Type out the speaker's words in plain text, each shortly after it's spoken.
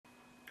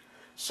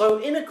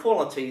So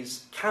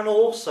inequalities can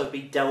also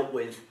be dealt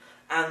with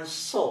and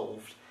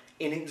solved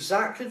in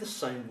exactly the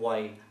same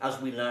way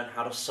as we learn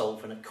how to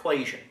solve an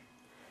equation.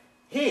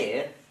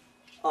 Here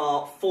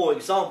are 4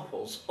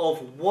 examples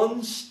of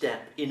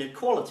one-step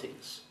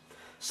inequalities.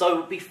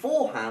 So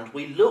beforehand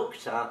we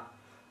looked at,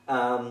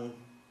 a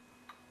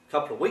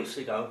couple of weeks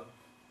ago,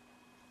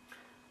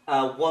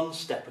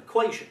 one-step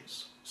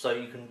equations. So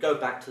you can go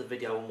back to the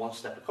video on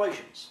one-step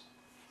equations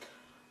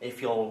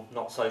if you're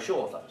not so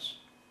sure of those.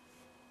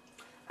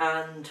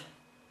 And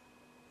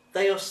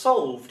they are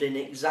solved in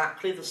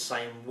exactly the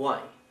same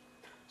way.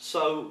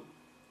 So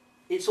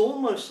it's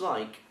almost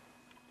like,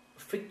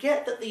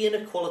 forget that the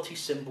inequality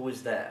symbol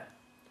is there.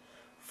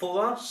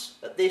 For us,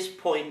 at this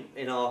point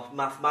in our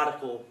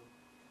mathematical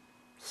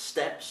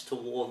steps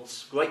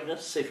towards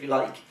greatness, if you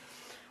like,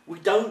 we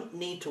don't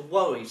need to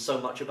worry so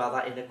much about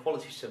that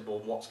inequality symbol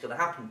and what's going to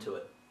happen to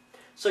it.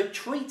 So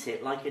treat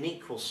it like an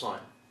equal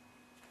sign.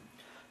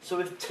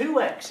 So if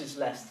 2x is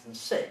less than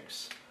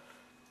 6,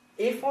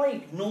 if I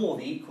ignore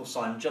the equal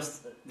sign,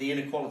 just the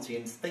inequality,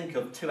 and think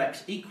of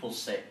 2x equals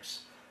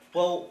 6,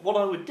 well, what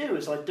I would do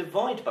is I'd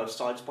divide both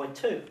sides by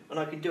 2, and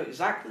I could do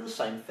exactly the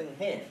same thing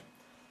here.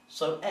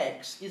 So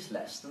x is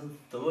less than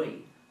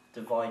 3,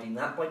 dividing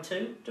that by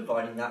 2,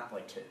 dividing that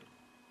by 2.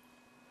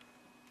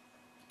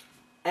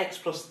 X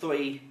plus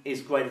 3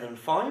 is greater than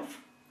 5.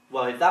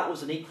 Well, if that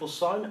was an equal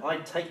sign,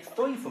 I'd take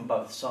 3 from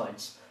both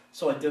sides.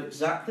 So I do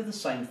exactly the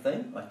same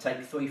thing. I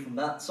take 3 from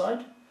that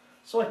side,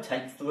 so I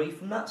take 3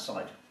 from that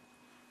side.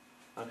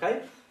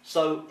 Okay?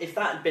 So if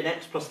that had been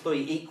x plus 3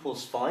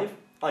 equals 5,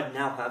 I'd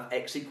now have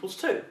x equals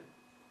 2.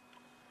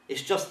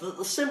 It's just that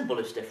the symbol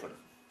is different.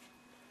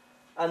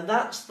 And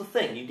that's the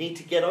thing. You need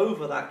to get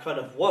over that kind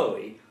of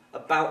worry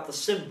about the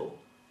symbol.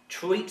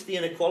 Treat the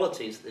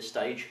inequalities at this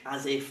stage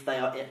as if they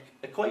are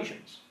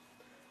equations.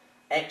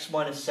 X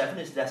minus 7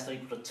 is less than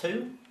or equal to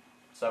 2.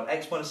 So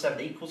x minus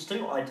 7 equals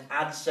 2. I'd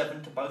add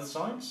 7 to both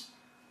sides.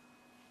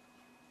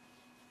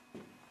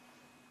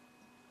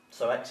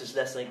 So x is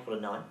less than or equal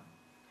to 9.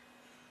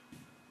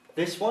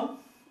 This one,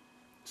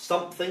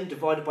 something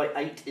divided by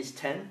 8 is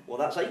 10. Well,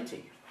 that's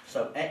 80.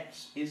 So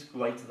x is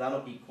greater than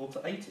or equal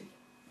to 80.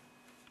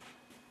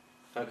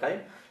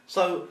 Okay?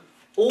 So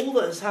all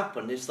that has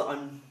happened is that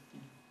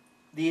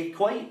the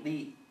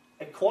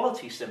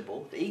equality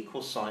symbol, the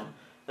equal sign,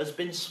 has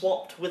been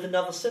swapped with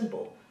another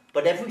symbol.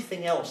 But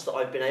everything else that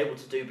I've been able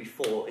to do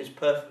before is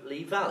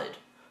perfectly valid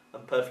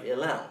and perfectly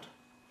allowed.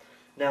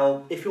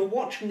 Now, if you're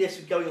watching this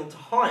and going on to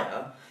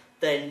higher,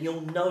 then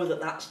you'll know that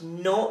that's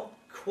not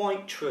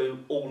quite true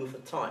all of the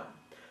time.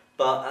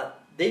 But at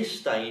this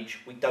stage,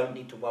 we don't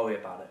need to worry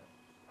about it.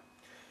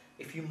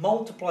 If you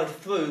multiply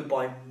through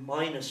by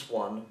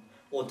 -1,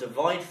 or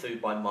divide through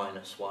by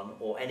 -1,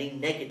 or any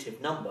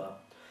negative number,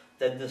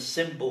 then the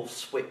symbol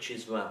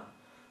switches around.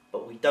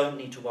 But we don't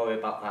need to worry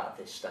about that at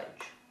this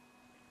stage.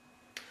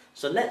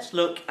 So let's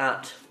look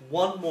at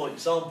one more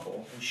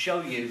example and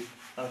show you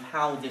of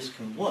how this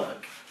can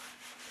work.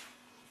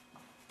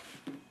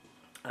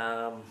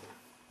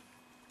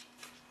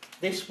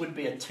 This would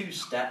be a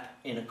 2-step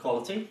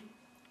inequality.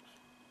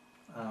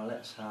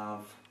 Let's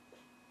have...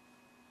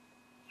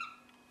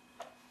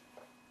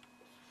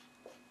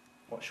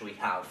 What shall we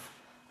have?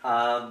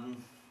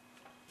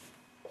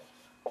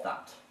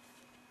 That.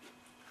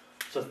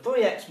 So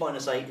 3x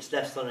minus 8 is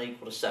less than or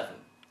equal to 7.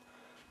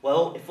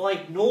 Well, if I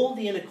ignore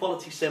the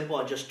inequality symbol,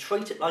 I just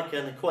treat it like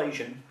an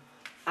equation,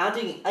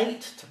 adding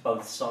 8 to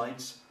both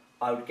sides,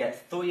 I would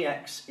get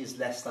 3x is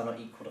less than or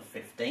equal to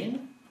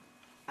 15,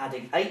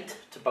 adding 8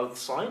 to both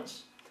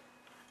sides,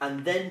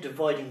 and then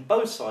dividing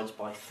both sides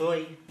by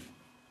 3,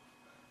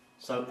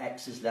 so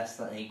x is less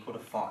than or equal to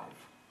 5.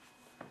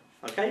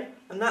 Okay?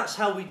 And that's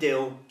how we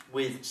deal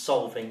with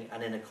solving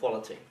an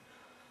inequality.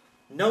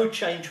 No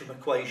change from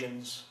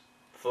equations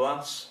for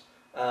us.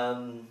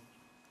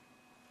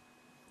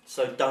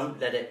 So don't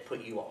let it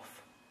put you off.